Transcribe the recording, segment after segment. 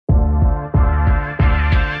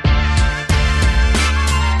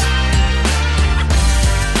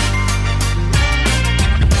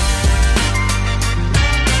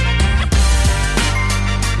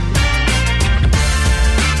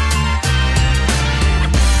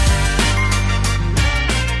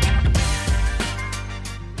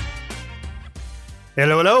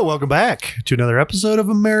Hello. Welcome back to another episode of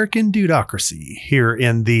American Dudocracy here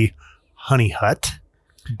in the Honey Hut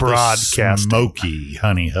broadcast. Smoky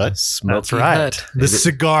Honey Hut. That's right. Hut. The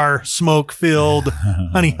cigar smoke-filled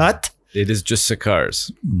Honey Hut. It is just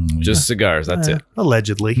cigars. Just cigars. That's it.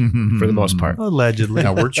 Allegedly. For the most part. Allegedly.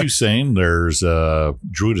 Now, weren't you saying there's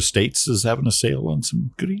Druid Estates is having a sale on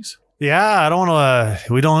some goodies? Yeah, I don't want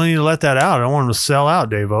to. We don't need to let that out. I don't want them to sell out,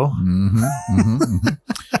 Davo.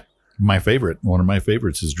 One of my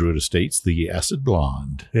favorites is Druid Estates, the Acid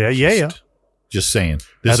Blonde. Yeah. Just saying.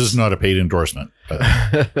 This is not a paid endorsement.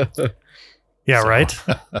 But Yeah, right.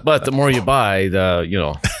 But the more you buy,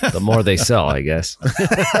 the more they sell, I guess.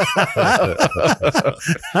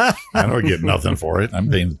 I don't get nothing for it. I'm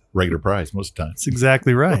paying regular price most of the time. That's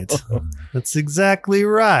exactly right. That's exactly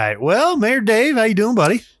right. Well, Mayor Dave, how you doing,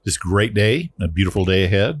 buddy? Just a great day, a beautiful day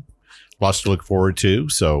ahead. Lots to look forward to.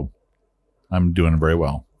 So I'm doing very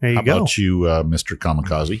well. There you How go. about you, Mr.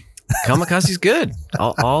 Kamikaze? Kamikaze's good.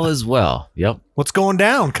 All is well. Yep. What's going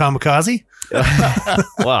down, Kamikaze?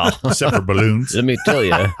 Wow. Except for balloons. Let me tell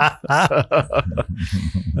you.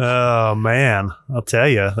 Oh, man. I'll tell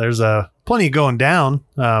you, there's plenty going down.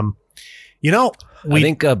 I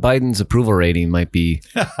think Biden's approval rating might be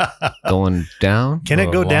going down. Can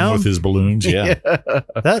it go Along down? with his balloons? Yeah.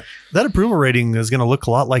 That approval rating is going to look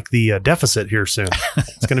a lot like the deficit here soon.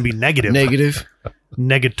 It's going to be negative.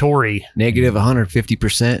 Negatory. Negative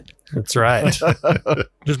 150%. That's right.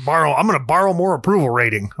 Just borrow. I'm going to borrow more approval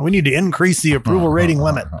rating. We need to increase the approval rating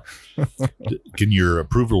limit. Can your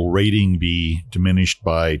approval rating be diminished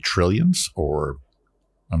by trillions? Or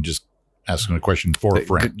I'm just asking a question for a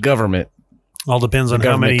friend. Government. All depends on how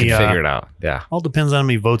Government many. can figure it out. Yeah. All depends on how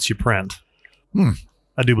many votes you print.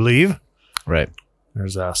 I do believe Right.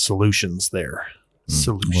 there's solutions there. Or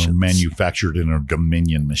Solutions. manufactured in a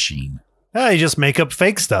Dominion machine. You just make up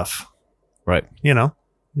fake stuff. Right.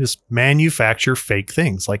 Just manufacture fake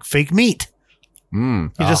things like fake meat. You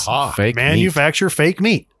just Fake manufacture fake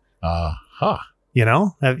meat. Aha.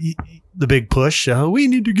 The big push. We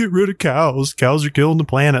need to get rid of cows. Cows are killing the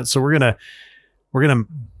planet. So we're gonna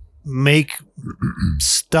make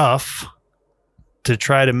stuff to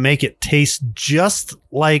try to make it taste just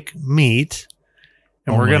like meat,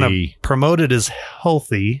 and we're gonna promote it as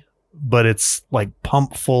healthy, but it's like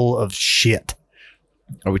pumped full of shit.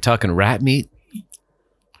 Are we talking rat meat?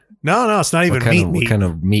 No, it's not even meat. What kind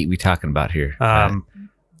of meat we talking about here?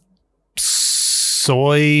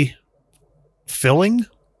 Soy filling.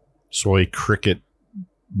 Soy cricket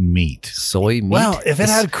meat. Soy meat? Well, if it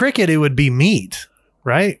had cricket, it would be meat,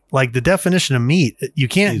 right? Like the definition of meat, you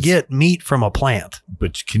can't get meat from a plant.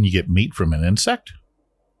 But can you get meat from an insect?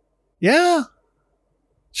 Yeah,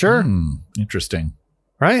 sure. Interesting.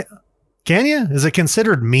 Right? Can you? Is it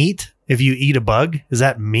considered meat if you eat a bug? Is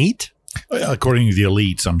that meat? According to the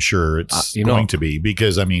elites, I'm sure it's going to be,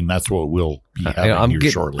 because that's what we'll be having here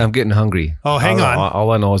shortly. I'm getting hungry. Oh, hang on.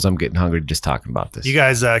 All I know is I'm getting hungry just talking about this. You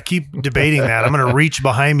guys keep debating that. I'm going to reach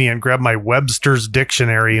behind me and grab my Webster's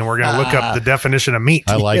dictionary, and we're going to look up the definition of meat.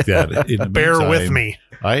 I like that. Bear with me.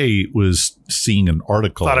 I was seeing an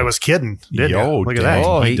article. Thought I was kidding. Didn't you? Look at that.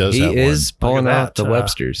 Oh, he does have is pulling Look at out that. the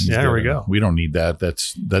Webster's. Yeah, there we go. We don't need that.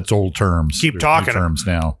 That's old terms. Keep There's talking. new terms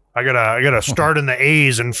now. I gotta start in the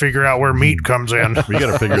A's and figure out where meat comes in. We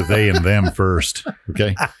got to figure they and them first.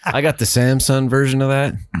 Okay. I got the Samsung version of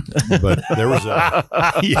that. But there was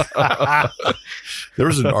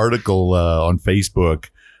an article on Facebook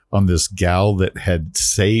on this gal that had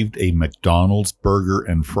saved a McDonald's burger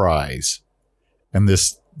and fries, and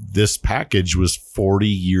this package was 40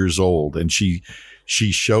 years old, and she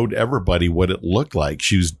showed everybody what it looked like.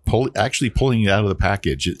 She was actually pulling it out of the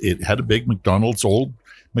package. It had a big old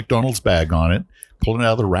McDonald's bag on it, pulling it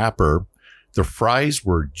out of the wrapper. The fries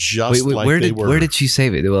were just like they were. Where did she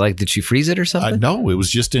save it? Did she freeze it or something? No, it was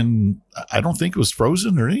just I don't think it was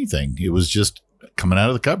frozen or anything. It was just coming out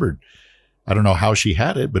of the cupboard. I don't know how she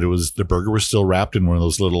had it, but the burger was still wrapped in one of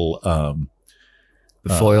those little the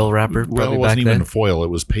foil wrapper? Well, it wasn't even foil. It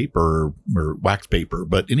was paper or wax paper.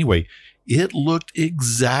 But anyway, it looked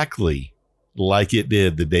exactly like it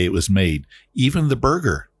did the day it was made. Even the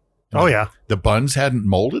burger. Oh, yeah. The buns hadn't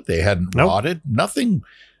molded. They hadn't rotted. Nothing.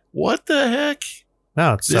 What the heck?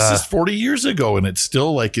 No, This is 40 years ago, and it's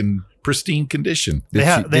still like in pristine condition. They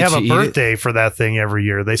have a birthday for that thing every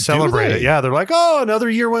year. They celebrate it. Yeah, they're like, oh, another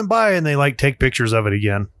year went by, and they take pictures of it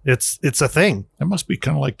again. It's a thing. That must be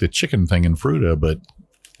kind of like the chicken thing in Fruta, but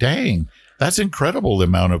dang, that's incredible, the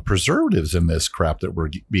amount of preservatives in this crap that we're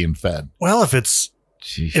being fed. Well, if it's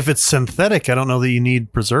synthetic, I don't know that you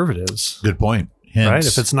need preservatives. Good point. Hence, right?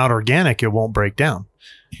 If it's not organic, it won't break down.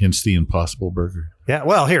 Hence the Impossible Burger. Yeah.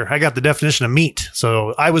 Well, here I got the definition of meat.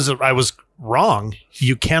 So I was wrong.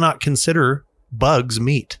 You cannot consider bugs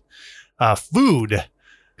meat. Food.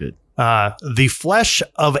 Good. The flesh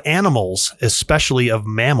of animals, especially of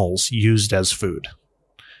mammals, used as food.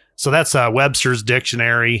 So that's Webster's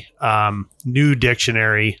dictionary, new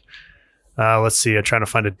dictionary. Let's see. I'm trying to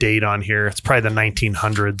find a date on here. It's probably the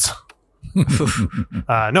 1900s.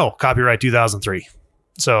 No, copyright 2003.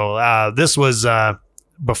 So this was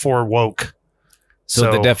before woke. So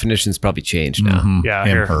the definition's probably changed now. Mhm. Yeah, Him,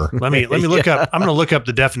 here. her. Let me look up. I'm going to look up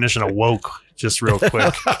the definition of woke just real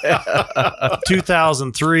quick.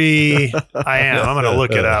 2003. I'm going to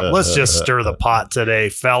look it up. Let's just stir the pot today,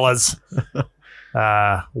 fellas.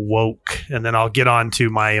 Woke, and then I'll get on to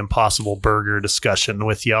my Impossible Burger discussion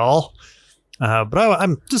with y'all. But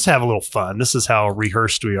I'm just have a little fun. This is how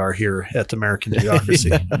rehearsed we are here at American Geography.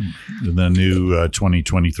 The new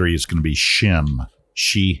 2023 is going to be shim.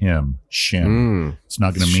 She, him, shim. It's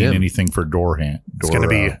not going to mean Shim. anything for It's going to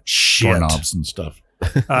be shit. doorknobs and stuff.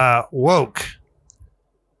 Woke.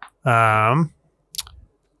 Of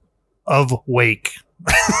wake.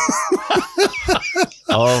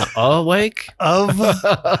 Awake? Of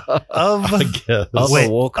I guess. Of wait, a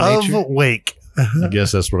woke of nature? wake. I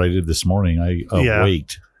guess that's what I did this morning. I Yeah.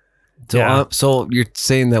 awaked. So, Yeah. so you're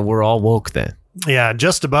saying that we're all woke then? Yeah,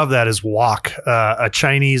 just above that is wok, a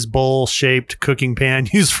Chinese bowl-shaped cooking pan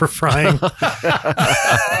used for frying.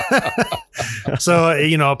 So,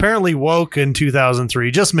 apparently woke in 2003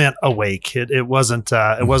 just meant awake. It wasn't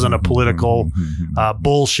a political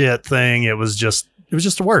bullshit thing. It was just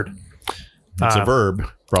a word. It's a verb,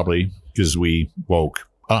 probably, because we woke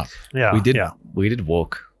up. Yeah, We did. Yeah, We did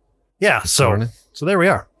woke. yeah. So there we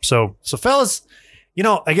are. So fellas,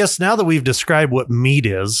 I guess now that we've described what meat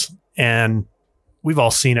is, and we've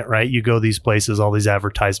all seen it, right? You go these places, all these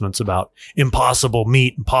advertisements about impossible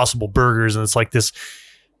meat, impossible burgers, and it's like this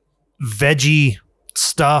veggie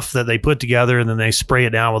stuff that they put together, and then they spray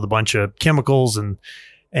it down with a bunch of chemicals and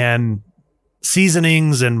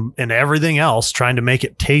seasonings and everything else, trying to make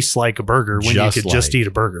it taste like a burger when you could just eat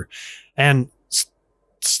a burger. And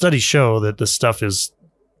studies show that this stuff is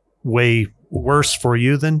way worse for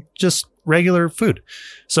you than just regular food.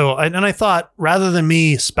 So, and I thought, rather than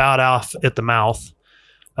me spout off at the mouth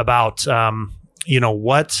about, how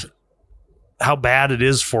bad it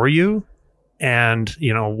is for you and,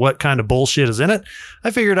 what kind of bullshit is in it,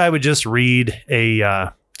 I figured I would just read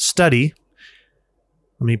a study.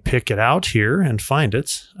 Let me pick it out here and find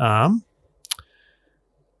it. I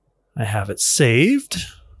have it saved.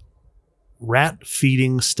 Rat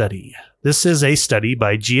feeding study. This is a study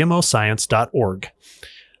by gmoscience.org.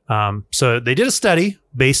 So they did a study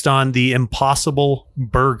based on the Impossible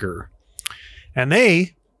Burger, and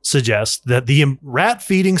they suggest that the rat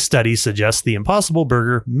feeding study suggests the Impossible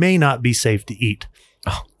Burger may not be safe to eat.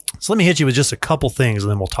 So let me hit you with just a couple things,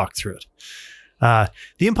 and then we'll talk through it.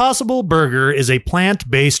 The Impossible Burger is a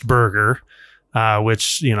plant-based burger,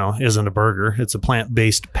 which, isn't a burger. It's a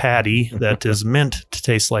plant-based patty that is meant to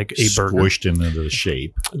taste like a burger. Squished into the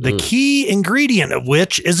shape. The key ingredient of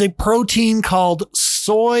which is a protein called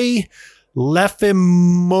soy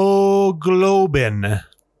lethemoglobin,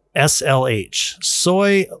 SLH.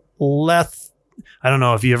 I don't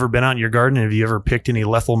know if you ever been out in your garden. Have you ever picked any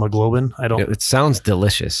lethalmoglobin? I don't. It sounds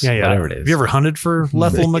delicious. Yeah. Whatever it is. Have you ever hunted for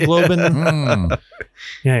lethalmoglobin? Mm.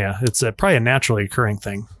 Yeah. It's probably a naturally occurring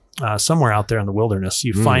thing. Somewhere out there in the wilderness,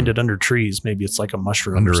 you find it under trees. Maybe it's like a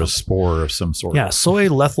mushroom Under or a something. spore of some sort. Yeah, soy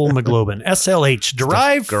lethylmoglobin, SLH,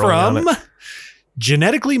 derived growing from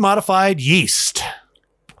genetically modified yeast.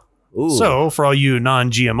 Ooh. So, for all you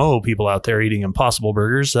non-GMO people out there eating Impossible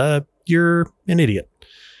Burgers, you're an idiot.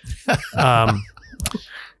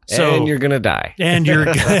 And you're gonna die. And you're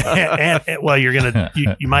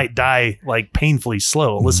you might die like painfully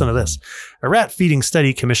slow. Listen to this. A rat feeding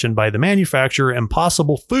study commissioned by the manufacturer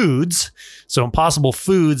Impossible Foods. So Impossible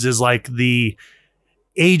Foods is like the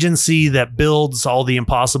agency that builds all the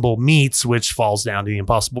Impossible meats, which falls down to the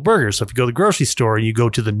Impossible Burgers. So if you go to the grocery store and you go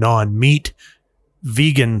to the non-meat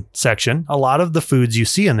vegan section, a lot of the foods you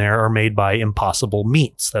see in there are made by Impossible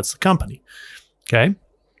Meats. That's the company. Okay.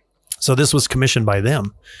 So this was commissioned by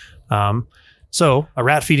them. So a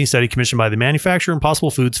rat feeding study commissioned by the manufacturer Impossible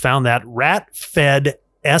Foods found that rats fed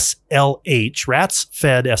SLH,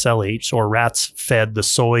 or rats fed the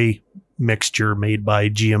soy mixture made by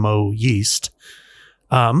GMO yeast,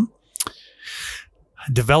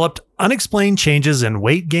 developed unexplained changes in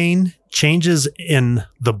weight gain, changes in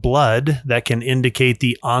the blood that can indicate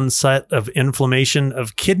the onset of inflammation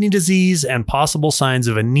of kidney disease, and possible signs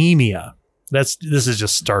of anemia. This is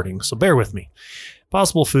just starting, so bear with me.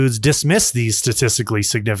 Possible foods dismiss these statistically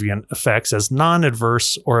significant effects as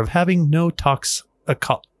non-adverse or of having no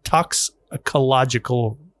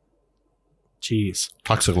toxicological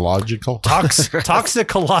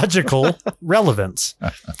toxicological relevance.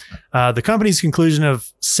 The company's conclusion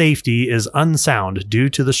of safety is unsound due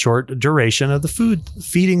to the short duration of the food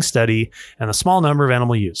feeding study and the small number of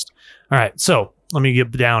animal used. All right, so let me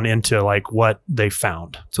get down into like what they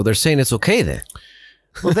found. So they're saying it's okay then.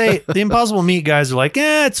 Well, the Impossible Meat guys are like,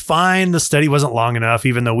 it's fine. The study wasn't long enough.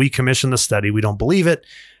 Even though we commissioned the study, we don't believe it.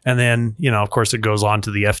 And then, of course, it goes on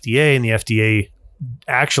to the FDA, and the FDA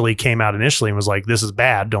actually came out initially and was like, this is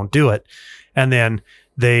bad. Don't do it. And then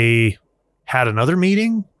they had another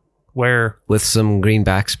meeting where with some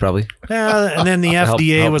greenbacks, probably. And then the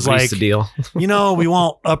FDA help was grease like, the deal. we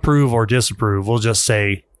won't approve or disapprove. We'll just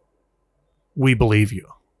say, we believe you.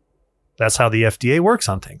 That's how the FDA works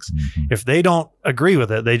on things. Mm-hmm. If they don't agree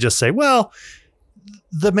with it, they just say, well,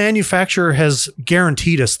 the manufacturer has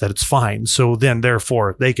guaranteed us that it's fine. So then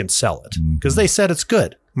therefore they can sell it because they said it's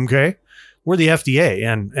good. Okay. We're the FDA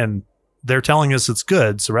and they're telling us it's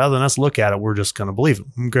good. So rather than us look at it, we're just going to believe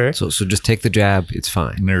them. Okay. So just take the jab. It's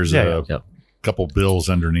fine. And there's Yeah. couple bills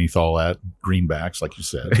underneath all that, greenbacks, like you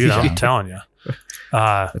said. Dude, I'm telling you.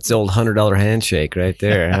 That's the old $100 handshake right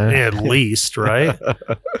there. Huh? At least, right?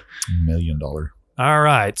 $1 million. All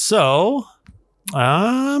right. So,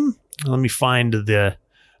 let me find the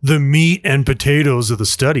meat and potatoes of the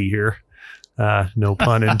study here. No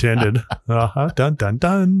pun intended. Dun, dun,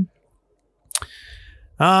 dun.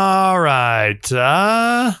 All right.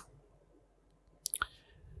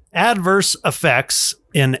 Adverse effects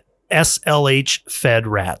in SLH fed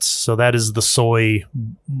rats. So that is the soy,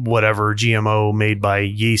 whatever GMO made by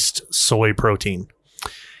yeast soy protein.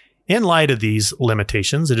 In light of these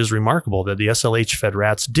limitations, it is remarkable that the SLH fed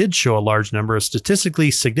rats did show a large number of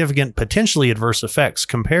statistically significant, potentially adverse effects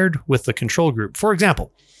compared with the control group. For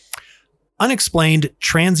example, unexplained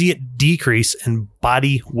transient decrease in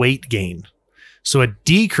body weight gain. So a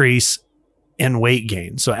decrease in weight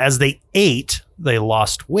gain. So as they ate, they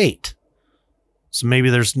lost weight. So maybe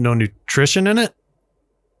there's no nutrition in it,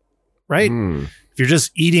 right? If you're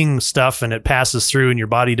just eating stuff and it passes through and your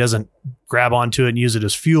body doesn't grab onto it and use it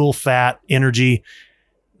as fuel, fat, energy,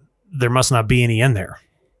 there must not be any in there.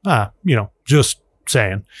 Just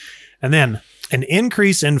saying. And then an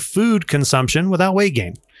increase in food consumption without weight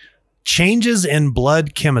gain. Changes in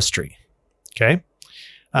blood chemistry. Okay.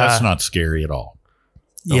 That's not scary at all.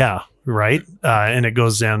 Yeah, right. And it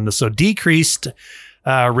goes in. So decreased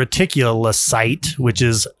reticulocyte, which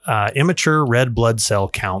is immature red blood cell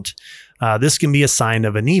count. This can be a sign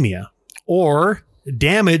of anemia or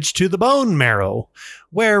damage to the bone marrow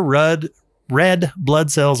where red blood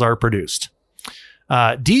cells are produced.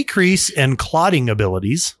 Decrease in clotting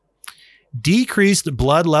abilities. Decreased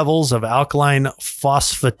blood levels of alkaline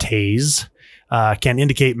phosphatase can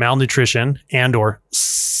indicate malnutrition and or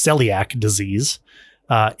celiac disease.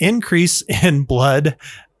 Increase in blood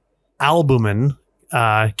albumin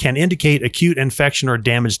can indicate acute infection or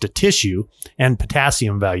damage to tissue, and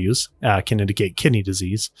potassium values can indicate kidney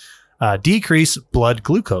disease. Decrease blood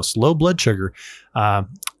glucose, low blood sugar,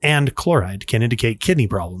 and chloride can indicate kidney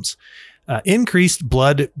problems. Increased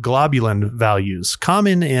blood globulin values,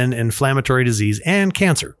 common in inflammatory disease and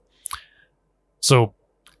cancer. So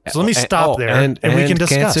let me stop there, and we can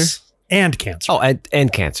discuss. Cancer? And cancer. Oh,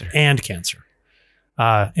 and cancer. And cancer.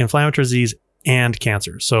 Inflammatory disease and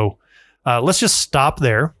cancer. So let's just stop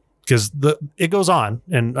there because it goes on,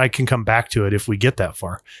 and I can come back to it if we get that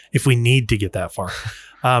far, if we need to get that far.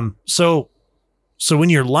 So when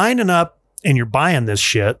you're lining up and you're buying this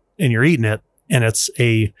shit and you're eating it, and it's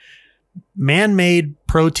a man-made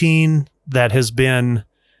protein that has been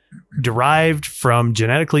derived from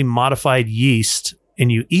genetically modified yeast,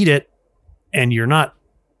 and you eat it and you're not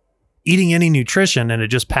eating any nutrition and it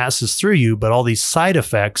just passes through you, but all these side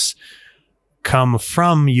effects come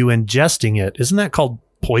from you ingesting it. Isn't that called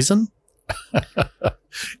poison?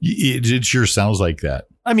 It sure sounds like that.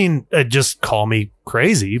 I mean, just call me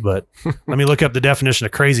crazy, but let me look up the definition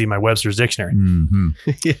of crazy in my Webster's dictionary. Mm-hmm.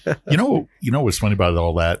 Yeah. You know what's funny about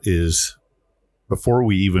all that is before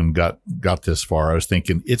we even got this far, I was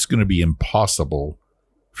thinking it's going to be impossible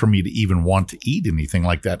for me to even want to eat anything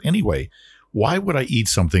like that anyway. Why would I eat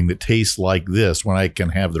something that tastes like this when I can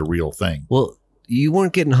have the real thing? Well, you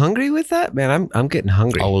weren't getting hungry with that? Man, I'm getting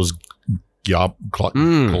hungry. All those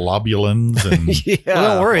globulins and Yeah.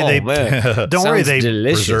 Well, don't worry, man. don't worry, they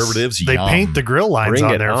delicious. preservatives. they yum. paint the grill lines Bring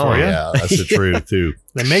on it there on. for you. Yeah, that's the truth too.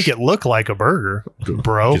 They make it look like a burger,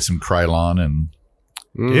 bro. Get some Krylon and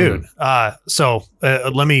dude. So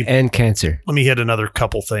let me And cancer. hit another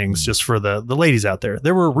couple things just for the ladies out there.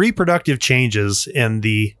 There were reproductive changes in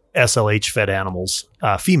the SLH fed animals,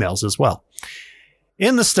 females as well.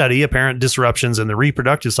 In the study, apparent disruptions in the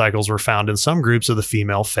reproductive cycles were found in some groups of the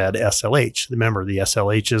female fed SLH. Remember, the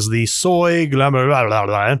SLH is the soy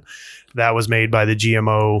that was made by the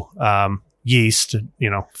GMO yeast,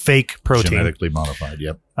 fake protein. Genetically modified,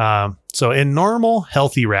 yep. So in normal,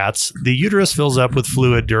 healthy rats, the uterus fills up with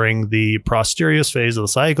fluid during the posterior phase of the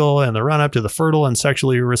cycle and the run up to the fertile and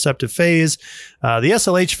sexually receptive phase. The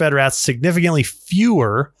SLH-fed rats, significantly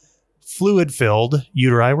fewer fluid-filled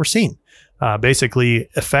uteri were seen. Basically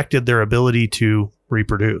affected their ability to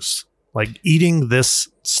reproduce. Like eating this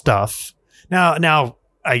stuff. Now,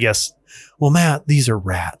 I guess, well, Matt, these are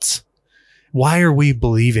rats. Why are we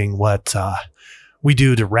believing what we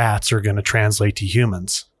do to rats are going to translate to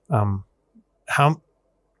humans? How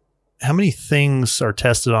many things are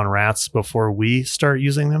tested on rats before we start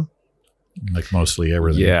using them? Like mostly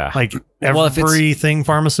everything. Yeah. Like Well, if it's- everything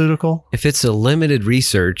pharmaceutical? If it's a limited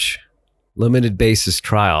research, limited basis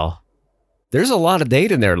trial, there's a lot of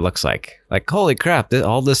data in there, it looks like. Like, holy crap,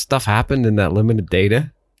 all this stuff happened in that limited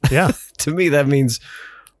data? Yeah. To me, that means,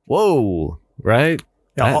 whoa, right?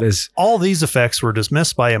 Yeah, That is, all these effects were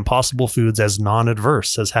dismissed by Impossible Foods as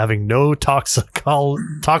non-adverse, as having no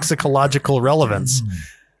toxicological relevance.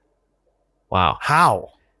 wow. How?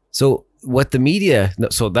 So what the media,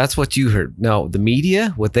 so that's what you heard. No, the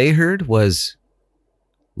media, what they heard was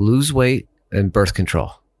lose weight and birth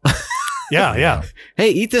control. Yeah.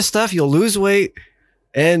 Hey, eat this stuff, you'll lose weight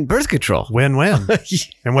and birth control. Win-win.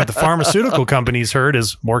 And what the pharmaceutical companies heard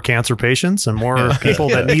is more cancer patients and more people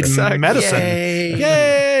that need Exactly. medicine.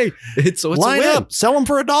 Yay! It's a Line win. up, sell them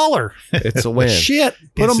for $1. It's a win. Shit,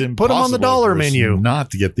 put It's them on the impossible dollar for us menu. Not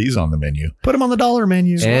to get these on the menu. Put them on the dollar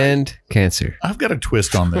menu. And cancer. I've got a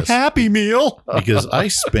twist on this. Happy Meal. Because I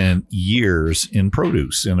spent years in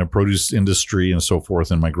the produce industry and so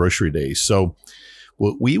forth in my grocery days. So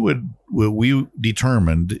what we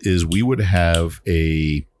determined is we would have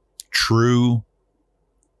a true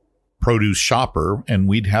produce shopper, and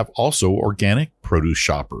we'd have also organic produce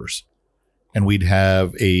shoppers, and we'd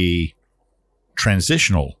have a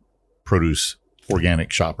transitional produce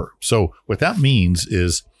organic shopper. So what that means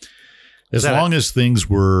is as long as things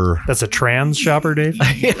were That's a trans shopper, Dave?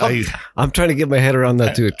 I'm trying to get my head around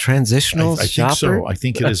that too. A transitional I shopper? think so. I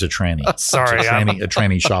think it is a tranny. Sorry, a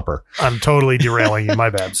tranny shopper. I'm totally derailing you. My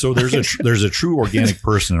bad. So there's a true organic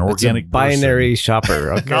person, an It's a organic binary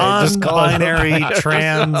shopper. Okay, just call it- Non-binary,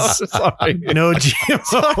 trans, Sorry. no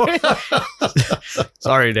GMO.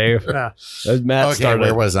 Sorry, Dave. Yeah. Matt Okay, started.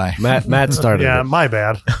 where was I? Matt started. Yeah, it. my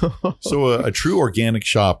bad. So a true organic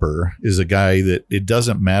shopper is a guy that it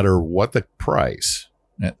doesn't matter what the price,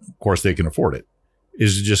 and of course they can afford it,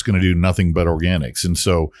 is just going to do nothing but organics. And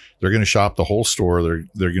so they're going to shop the whole store.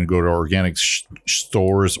 They're going to go to organic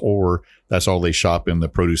stores, or that's all they shop in the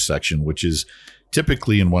produce section, which is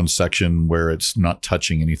typically in one section where it's not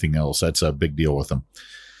touching anything else. That's a big deal with them.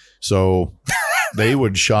 So they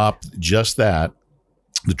would shop just that.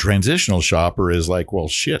 The transitional shopper is like, well,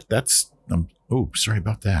 shit, that's, sorry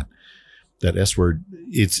about that. That S word,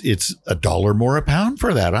 it's $1 more a pound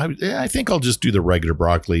for that. I think I'll just do the regular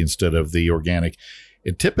broccoli instead of the organic.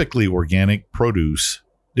 And typically organic produce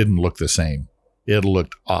didn't look the same. It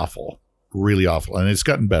looked awful, really awful. And it's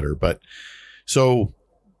gotten better. But so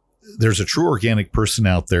there's a true organic person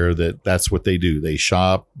out there that's what they do. They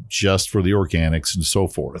shop just for the organics and so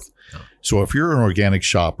forth. Oh. So if you're an organic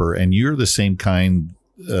shopper and you're the same kind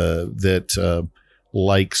that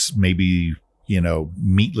likes maybe,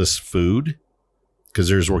 meatless food, because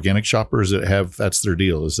there's organic shoppers that that's their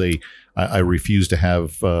deal, is I refuse to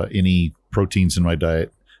have any proteins in my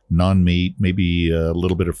diet, non-meat, maybe a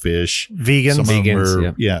little bit of fish. Vegans. Some of them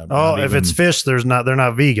Vegans, are, yeah. Oh, if it's fish, they're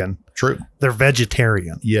not vegan. True. They're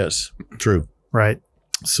vegetarian. Yes, true. Right.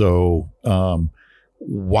 So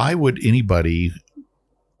why would anybody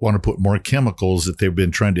want to put more chemicals that they've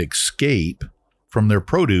been trying to escape from their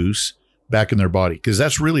produce back in their body? Because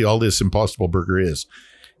that's really all this Impossible Burger is.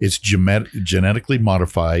 It's genetically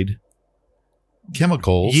modified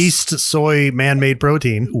chemicals, Yeast, soy, man-made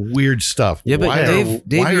protein. weird stuff. Yeah, but Why Dave,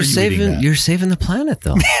 are you eating that? you're saving the planet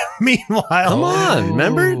though. Meanwhile, Come on,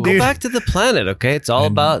 remember? Go Dude. back to the planet, okay? It's all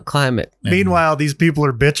And- about climate. Meanwhile, these people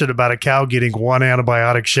are bitching about a cow getting one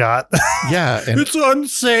antibiotic shot. Yeah, and It's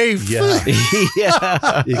unsafe. yeah,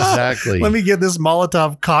 Yeah. exactly. Let me get this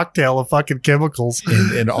Molotov cocktail of fucking chemicals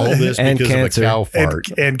and all this And because cancer. of a cow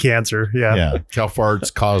fart. and cancer. Yeah. Yeah, cow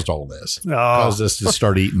farts caused all this. Oh, Caused us to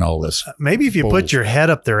start eating all this. maybe if you Bull. put your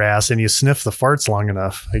head up their ass and you sniff the farts long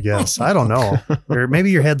enough, I guess. I don't know. Or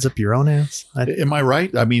maybe your head's up your own ass. Am I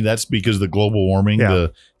right? I mean, that's because of the global warming. Yeah.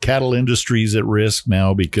 The cattle industry's at risk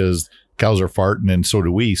now because cows are farting, and so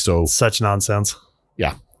do we. So Such nonsense.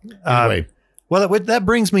 Yeah. Uh, anyway, well, that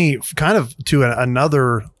brings me kind of to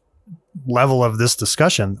another level of this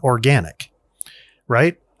discussion, organic,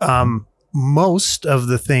 right? Most of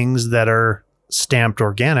the things that are stamped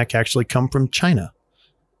organic actually come from China.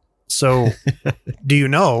 So do you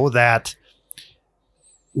know that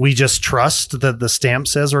we just trust that the stamp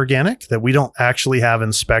says organic, that we don't actually have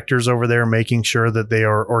inspectors over there making sure that they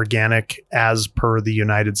are organic as per the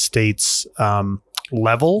United States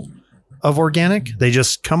level of organic? They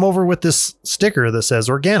just come over with this sticker that says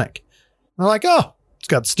organic. And they're like, oh, it's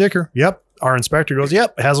got the sticker. Yep. Our inspector goes,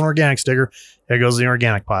 yep, it has an organic sticker. It goes in the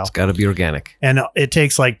organic pile. It's got to be organic. And it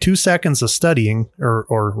takes like 2 seconds of studying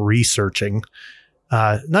or researching.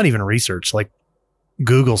 Not even research, like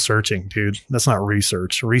Google searching, dude. That's not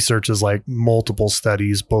research. Research is like multiple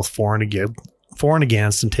studies, both for and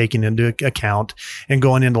against, and taking into account and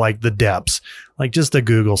going into like the depths, like just a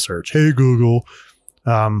Google search. Hey, Google.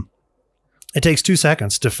 It takes 2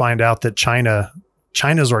 seconds to find out that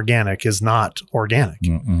China's organic is not organic.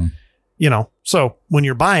 mm-mm. You know, so when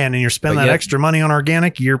you're buying and you're spending But that yet- extra money on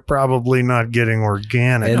organic, you're probably not getting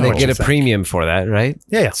organic. And I they don't get a think. premium for that, right?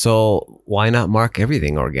 Yeah. So why not mark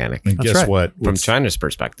everything organic? And That's guess right. what? From What's- China's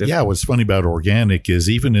perspective. Yeah, what's funny about organic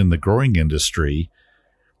is even in the growing industry,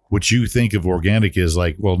 what you think of organic is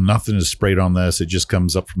like, well, nothing is sprayed on this. It just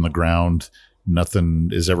comes up from the ground. Nothing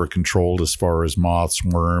is ever controlled as far as moths,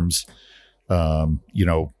 worms,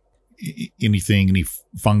 anything, any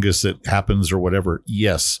fungus that happens or whatever.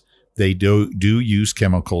 Yes, they do use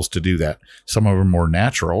chemicals to do that. Some of them are more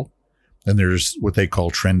natural. And there's what they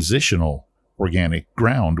call transitional organic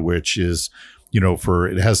ground, which is,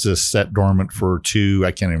 it has to set dormant for 2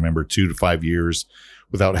 to 5 years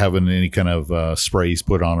without having any kind of sprays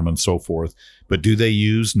put on them and so forth. But do they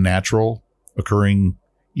use natural occurring,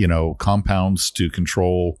 compounds to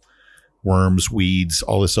control worms, weeds,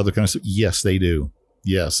 all this other kind of stuff? Yes, they do.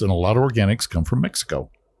 Yes. And a lot of organics come from Mexico,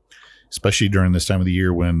 especially during this time of the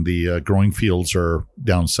year when the growing fields are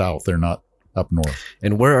down south. They're not up north.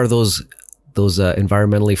 And where are those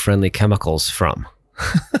environmentally friendly chemicals from?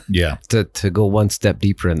 Yeah. To go one step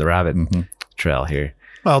deeper in the rabbit Mhm. trail here.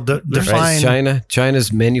 Well, Right? define.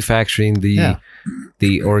 China's manufacturing the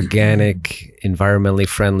organic, environmentally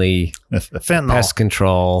friendly Fentanyl. pest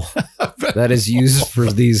control that is used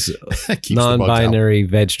for these Keeps the bugs out. non-binary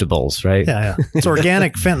vegetables, right? Yeah. It's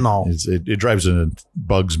organic fentanyl. It drives the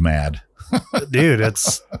bugs mad. Dude,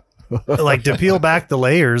 it's like to peel back the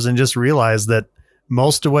layers and just realize that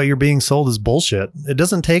most of what you're being sold is bullshit. It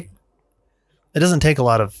doesn't take a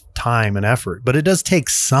lot of time and effort, but it does take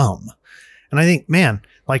some. And I think, man,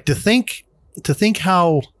 like to think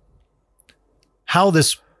how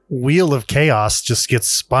this wheel of chaos just gets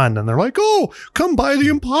spun, and they're like, "Oh, come buy the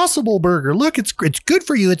Impossible Burger. Look, it's good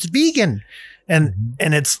for you. It's vegan." And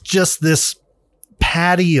it's just this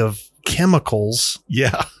patty of chemicals,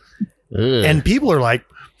 Yeah. and people are like,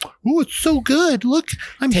 "Oh, it's so good. Look,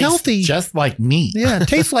 I'm healthy." Just like me. Yeah, it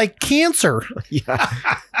tastes like cancer. Yeah.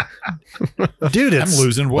 Dude, I'm it's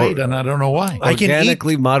losing weight and I don't know why. I can eat-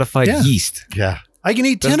 Organically modified Yeah. yeast. Yeah. I can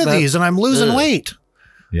eat 10 Doesn't of that- these and I'm losing Ugh. weight.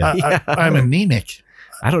 Yeah. I'm anemic.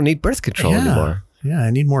 I don't need birth control Yeah. anymore. Yeah,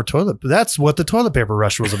 I need more toilet. That's what the toilet paper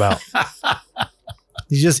rush was about.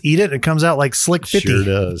 You just eat it, and it comes out like Slick 50. Sure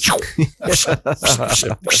does.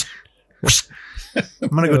 I'm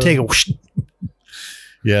going to go take a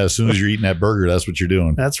Yeah. As soon as you're eating that burger, that's what you're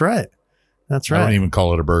doing. That's right. That's I don't right. even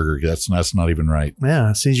call it a burger. That's not even right. Yeah,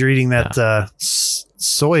 as soon as you're eating that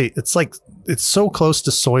soy, it's like, it's so close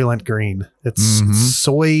to Soylent Green. It's Mhm.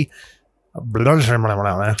 soy. At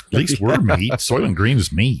least we're meat. Soy and green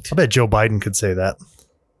is meat. I bet Joe Biden could say that.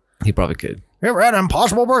 He probably could. You ever had an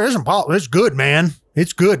Impossible Burger? It's good, man.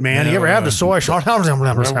 It's good, man. You ever have the soy sauce?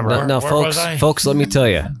 No, folks, let me tell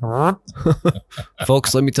you.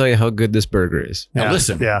 Folks, let me tell you how good this burger is. Now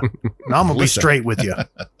listen. Yeah. Now I'm going to be straight with you.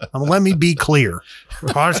 Let me be clear.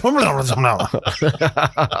 I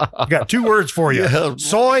got 2 words for you.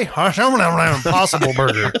 Soy, Impossible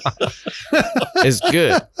Burger. It's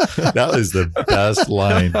good. That is the best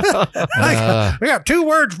line. We got 2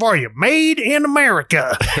 words for you. Made in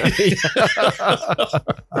America.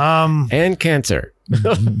 And cancer.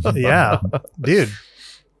 Yeah, dude.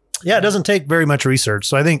 Yeah, it doesn't take very much research.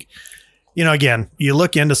 So I think, again, you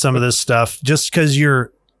look into some of this stuff just because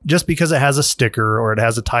it has a sticker or it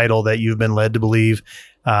has a title that you've been led to believe,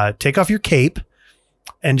 take off your cape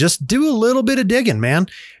and just do a little bit of digging, man.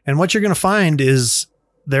 And what you're going to find is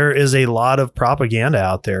there is a lot of propaganda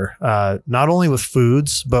out there, not only with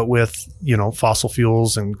foods, but with, fossil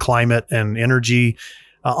fuels and climate and energy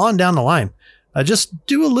on down the line. Just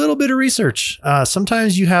do a little bit of research.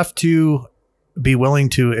 Sometimes you have to be willing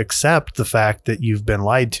to accept the fact that you've been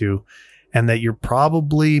lied to and that you're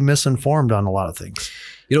probably misinformed on a lot of things.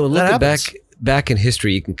 Looking back in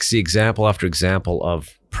history, you can see example after example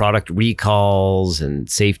of product recalls and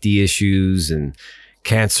safety issues and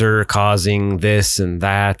cancer causing this and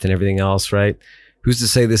that and everything else, right? Who's to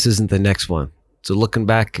say this isn't the next one? So looking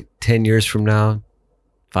back 10 years from now,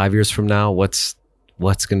 5 years from now, what's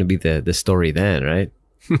going to be the story then, right?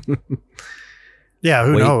 Yeah,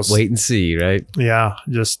 who knows? Wait and see, right? Yeah,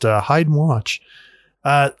 just hide and watch.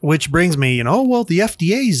 Which brings me, the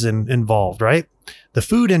FDA's involved, right? The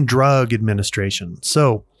Food and Drug Administration.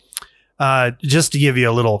 So just to give you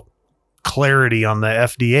a little clarity on the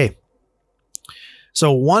FDA.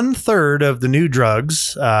 So 1/3 of the new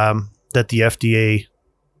drugs that the FDA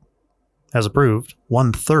has approved,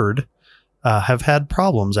 1/3 have had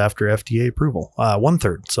problems after FDA approval.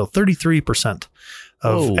 1/3. So 33%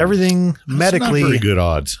 of everything medically not very good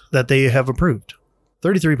odds that they have approved.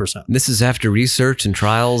 33%. This is after research and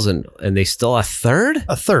trials and they still a third?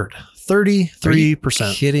 A third. 33%. Are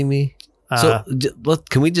you kidding me? So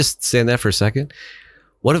can we just stand there for a second?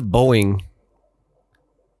 What if Boeing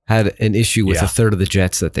had an issue with a third of the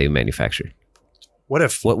jets that they manufactured? What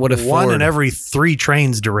if one Ford, in every 3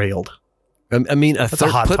 trains derailed? I mean, a That's third.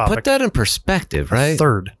 a hot topic. Put that in perspective, right? A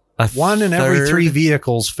third. One in every 3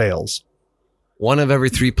 vehicles fails. One of every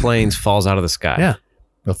 3 planes falls out of the sky. Yeah.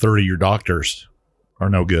 A third of your doctors are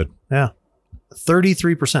no good. Yeah.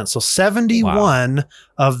 33%. So 71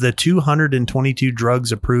 of the 222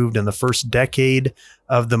 drugs approved in the first decade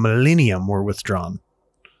of the millennium were withdrawn.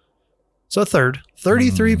 So a third,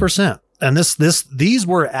 33%. And these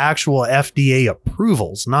were actual FDA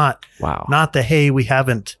approvals, not the, hey, we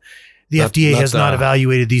haven't, the FDA has not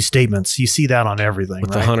evaluated these statements. You see that on everything.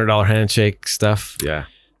 With right? the $100 handshake stuff. Yeah.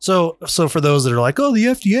 So for those that are like, oh, the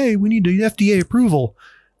FDA, we need the FDA approval,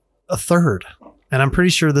 a third. And I'm pretty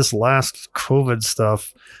sure this last COVID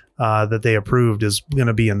stuff that they approved is going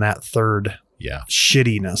to be in that third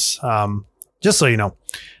shittiness. Just so you know.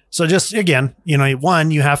 So just, again,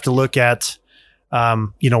 one, you have to look at,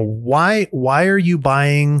 why are you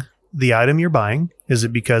buying the item you're buying? Is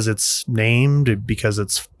it because it's named, because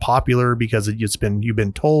it's popular, because you've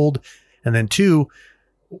been told? And then 2,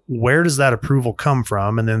 where does that approval come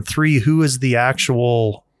from? And then 3, who is the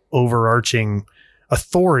actual overarching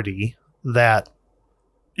authority that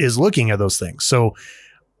is looking at those things? So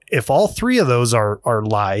if all 3 of those are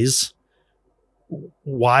lies,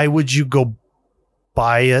 why would you go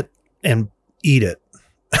buy it and eat it?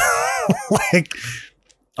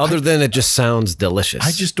 Other than it just sounds delicious.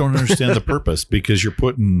 I just don't understand the purpose, because you're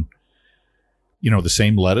putting, the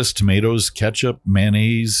same lettuce, tomatoes, ketchup,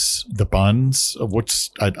 mayonnaise, the buns.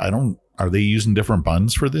 Are they using different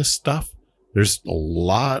buns for this stuff? There's a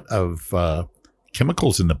lot of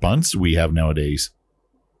chemicals in the buns we have nowadays.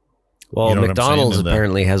 Well, McDonald's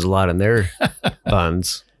apparently has a lot in their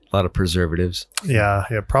buns, a lot of preservatives. Yeah,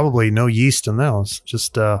 probably no yeast in those.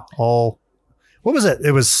 Just all. What was it?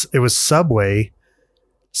 It was Subway.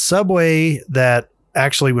 Subway that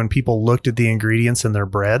actually, when people looked at the ingredients in their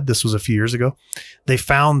bread, this was a few years ago, they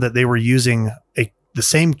found that they were using the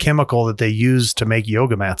same chemical that they use to make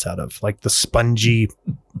yoga mats out of, like the spongy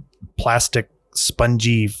plastic,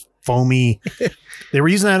 foamy. They were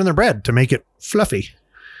using that in their bread to make it fluffy.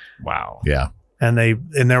 Wow. Yeah. And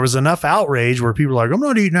there was enough outrage where people were like, I'm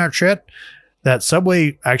not eating that shit, that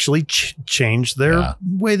Subway actually changed their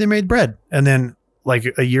way they made bread. And then like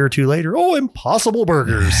a year or 2 later, Impossible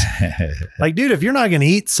Burgers. Like, dude, if you're not going to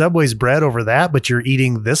eat Subway's bread over that, but you're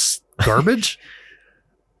eating this garbage,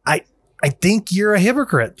 I think you're a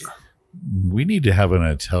hypocrite. We need to have an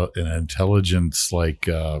intelligence, like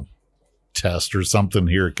test or something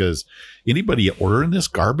here, because anybody ordering this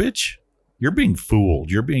garbage, you're being fooled.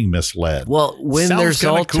 You're being misled. Well, when Sounds there's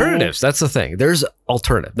kinda alternatives, that's the thing. There's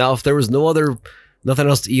alternative. Now, if there was nothing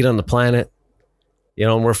else to eat on the planet,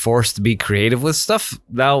 and we're forced to be creative with stuff,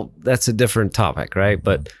 now that's a different topic, right?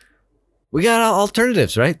 But we got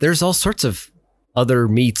alternatives, right? There's all sorts of other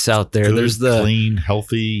meats out there. Good, There's the clean,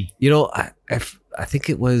 healthy. I think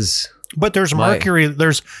it was. But there's mercury.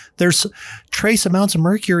 There's trace amounts of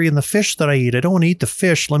mercury in the fish that I eat. I don't want to eat the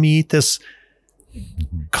fish. Let me eat this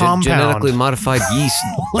compound. Genetically modified yeast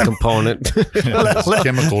component.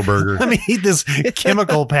 Chemical burger. Let me eat this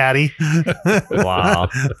chemical patty. Wow.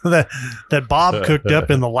 that Bob cooked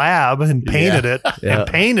up in the lab and painted it. Yeah. And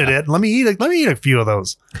painted it. Let me eat a few of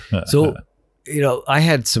those. So, I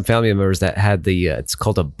had some family members that had the it's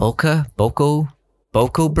called a Boko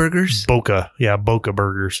burgers. Boca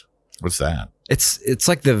burgers. What's that? It's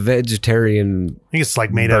like the vegetarian. I think it's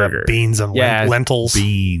like made out burger. of beans and lentils.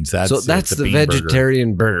 Beans. That's the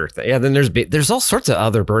vegetarian burger. Yeah. Then there's all sorts of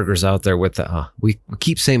other burgers out there with the. We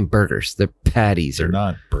keep saying burgers. They're patties. They're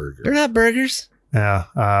not burgers. They're not burgers. Yeah.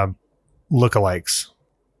 Lookalikes.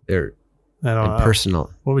 They're I don't know.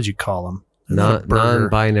 impersonal. What would you call them? Not a burger.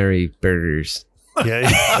 Non-binary burgers. Yeah.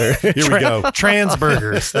 Here we go. Trans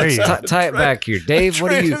burgers. There you go. Tie it back here, Dave.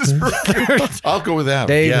 What do you? I'll go with that.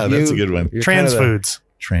 Dave, yeah, that's a good one. You're Trans kind of foods.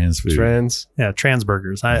 Trans food. Trans. Yeah, trans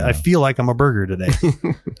burgers. I feel like I'm a burger today.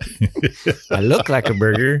 I look like a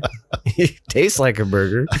burger. Taste like a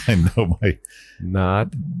burger. I know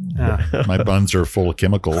Not. my buns are full of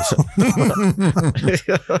chemicals.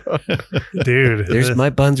 Dude.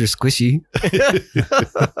 My buns are squishy.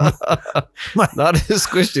 Not as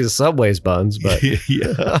squishy as Subway's buns, but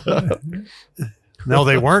Yeah. No,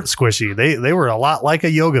 they weren't squishy. They were a lot like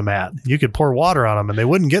a yoga mat. You could pour water on them and they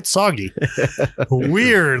wouldn't get soggy.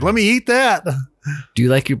 Weird. Let me eat that. do you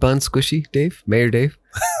like your buns squishy, Dave? Mayor Dave?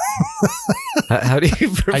 How do you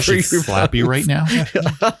prefer I should your slap you right now.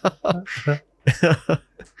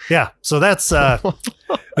 Yeah. So that's I'll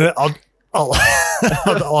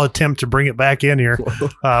attempt to bring it back in here.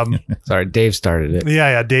 Sorry, Dave started it.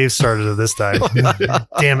 Yeah. Dave started it this time.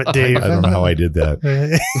 Damn it, Dave. I don't know how I did that,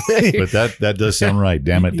 but that does sound right.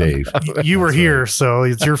 Damn it, Dave. You were here, so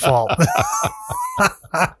it's your fault.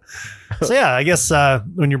 So yeah, I guess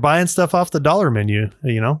when you're buying stuff off the dollar menu,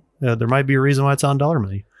 there might be a reason why it's on dollar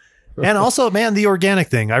menu. And also, man, the organic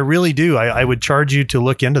thing, I really do. I would charge you to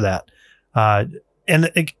look into that.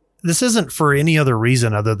 This isn't for any other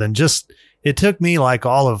reason other than just, it took me like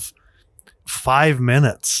all of 5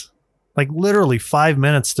 minutes, like literally 5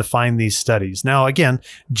 minutes to find these studies. Now, again,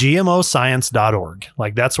 gmoscience.org,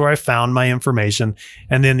 like that's where I found my information.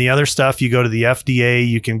 And then the other stuff, you go to the FDA,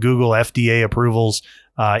 you can Google FDA approvals.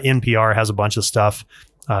 NPR has a bunch of stuff.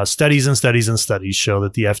 Studies and studies and studies show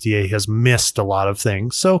that the FDA has missed a lot of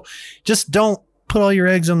things. So just don't put all your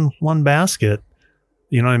eggs in one basket.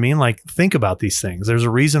 You know what I mean? Like, think about these things. There's a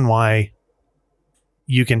reason why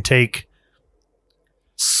you can take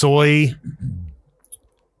soy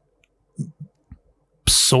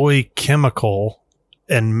chemical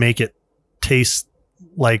and make it taste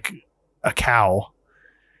like a cow.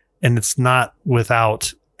 And it's not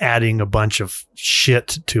without adding a bunch of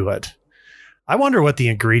shit to it. I wonder what the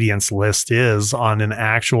ingredients list is on an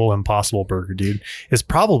actual Impossible Burger, dude. It's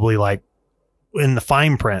probably like, in the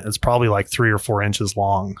fine print, it's probably like 3 or 4 inches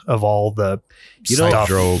long of all the stuff.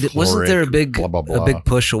 Wasn't there a big blah, blah, blah. a big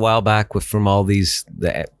push a while back from all these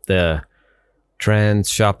the trans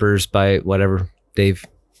shoppers by whatever, Dave?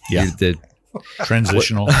 Yeah. The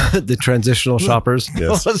Transitional. the transitional shoppers.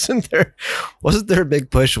 Yes. Wasn't there a big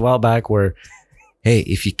push a while back where, hey,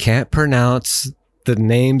 if you can't pronounce the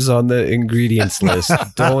names on the ingredients list,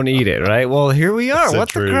 don't eat it, right? Well, here we are. Is that What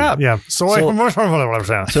true? the crap? Yeah. So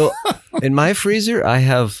in my freezer, I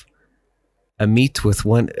have a meat with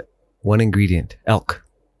one ingredient, elk.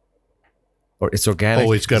 Or it's organic.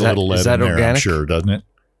 Oh, it's got a little lead in there, I'm sure, doesn't it?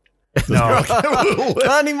 No.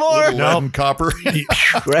 Not anymore. Lead and copper.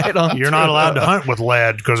 Right on. You're not allowed to hunt with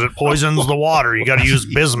lead because it poisons the water. You got to use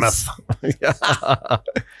bismuth.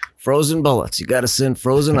 Frozen bullets. You got to send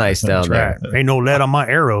frozen ice down there. Right. Ain't no lead on my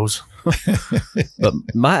arrows. But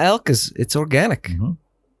my elk it's organic. Mhm.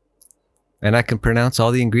 And I can pronounce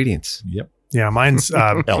all the ingredients. Yep. Yeah, mine's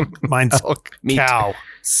Elk. mine's Elk meat. cow.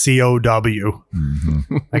 COW.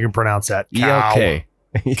 Mm-hmm. I can pronounce that. Cow. ELK.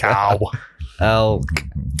 Cow. Elk.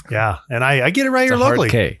 Yeah, and I get it right It's here a hard locally.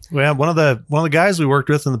 K. Yeah, one of the guys we worked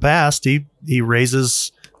with in the past, he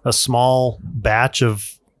raises a small batch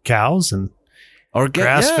of cows and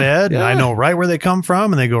grass fed. And I know right where they come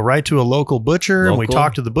from, and they go right to a local butcher, and we Local.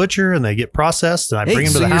 talk to the butcher, and they get processed, and I Hey, bring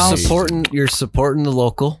them to so the house. you're supporting the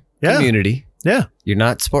local. Yeah. community. Yeah. You're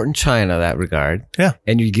not supporting China in that regard. Yeah.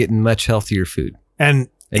 And you're getting much healthier food. And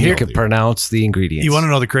And you can pronounce the ingredients. you want to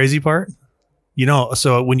know the crazy part?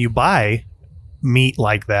 So when you buy meat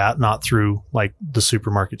like that, not through like the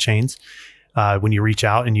supermarket chains, when you reach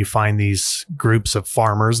out and you find these groups of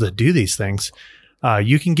farmers that do these things,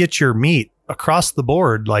 you can get your meat across the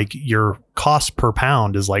board. Like your cost per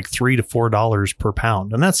pound is like $3 to $4 per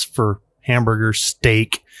pound. And that's for hamburger,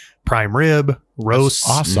 steak, prime rib, roast,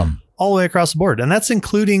 That's awesome. all the way across the board. And that's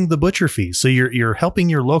including the butcher fees. So you're helping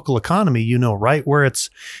your local economy, right where it's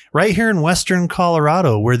right here in Western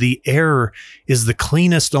Colorado, where the air is the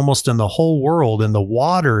cleanest almost in the whole world. And the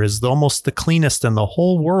water is almost the cleanest in the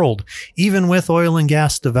whole world, even with oil and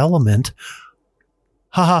gas development.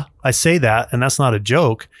 Haha, I say that, and that's not a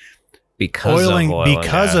joke.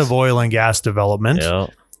 because of oil and gas development. Yeah.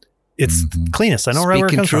 It's cleanest. I know right where it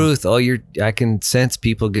Speaking comes truth. Oh, I can sense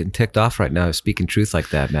people getting ticked off right now speaking truth like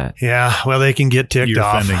that, Matt. from. Yeah, well, they can get ticked You're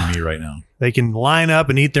off. offending me right now. They can line up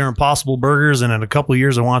and eat their Impossible Burgers, and in a couple of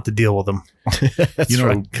years, I want to deal with them.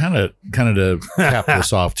 Kind of to cap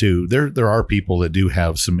this off too. There are people that do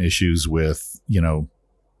have some issues with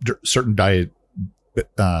certain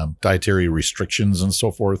dietary restrictions and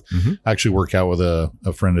so forth. I actually work out with a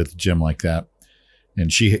friend at the gym like that,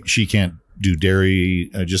 and she can't do dairy,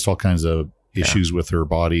 just all kinds of issues with her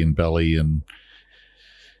body and belly and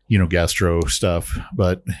gastro stuff.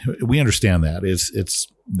 But we understand that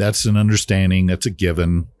that's an understanding, that's a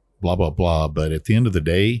given, blah blah blah. But at the end of the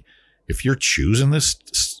day, if you're choosing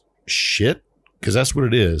this shit, because that's what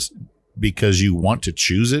it is, because you want to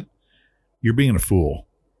choose it, you're being a fool.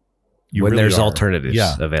 When really there's are. alternatives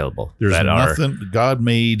Yeah. available. There's that nothing. God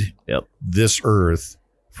made this earth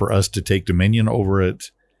for us to take dominion over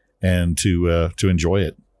it and to enjoy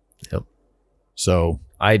it. Yep. So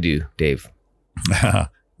I do, Dave.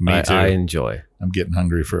 me too. I enjoy. I'm getting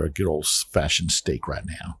hungry for a good old fashioned steak right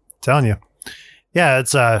now. Telling you. Yeah,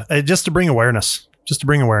 it's just to bring awareness.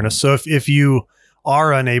 So if you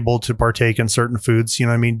are unable to partake in certain foods,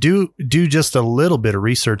 do just a little bit of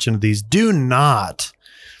research into these. Do not,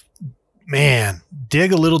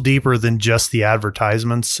 dig a little deeper than just the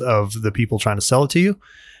advertisements of the people trying to sell it to you.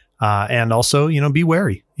 And also, be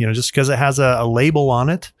wary, just because it has a label on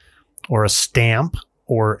it or a stamp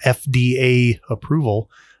or FDA approval,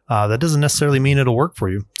 that doesn't necessarily mean it'll work for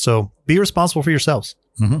you. So be responsible for yourselves.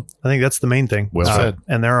 I think that's the main thing. Well said.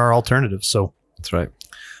 And there are alternatives. So That's right.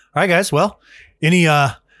 all right, guys. Well, any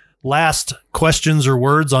last questions or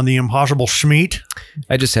words on the Impossible Schmeat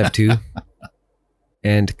I just have two.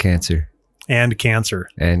 And cancer. and cancer?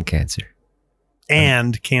 And cancer.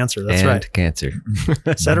 And cancer. That's and right. cancer.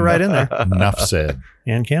 Said it right in there. Enough said.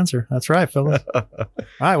 And cancer. That's right, fellas. All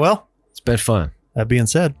right. Well, It's been fun. that being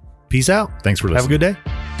said, peace out. Thanks for listening. Have a good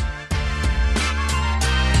day.